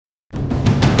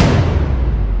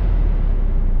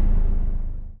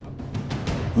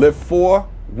LIIFT4,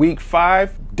 week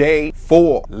 5, day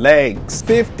 4, legs,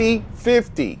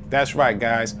 50-50. That's right,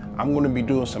 guys. I'm gonna be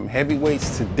doing some heavy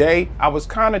weights today. I was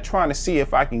kind of trying to see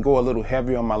if I can go a little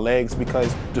heavier on my legs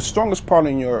because the strongest part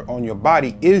on your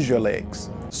body is your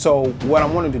legs. So what I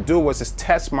wanted to do was just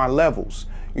test my levels.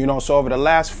 You know, so over the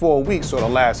last 4 weeks or the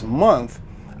last month,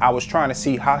 I was trying to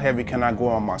see how heavy can I go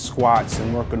on my squats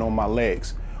and working on my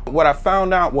legs. What I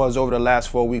found out was over the last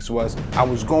 4 weeks was I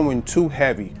was going too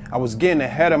heavy. I was getting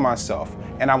ahead of myself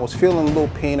and I was feeling a little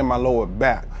pain in my lower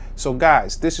back. So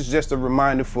guys, this is just a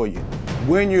reminder for you.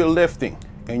 When you're lifting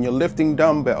and you're lifting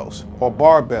dumbbells or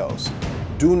barbells,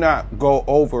 do not go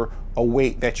over a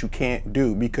weight that you can't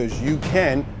do because you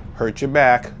can hurt your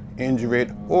back, injure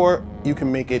it, or you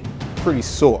can make it pretty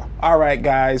sore. All right,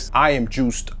 guys, I am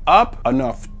juiced up.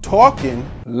 Enough talking.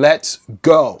 Let's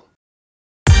go.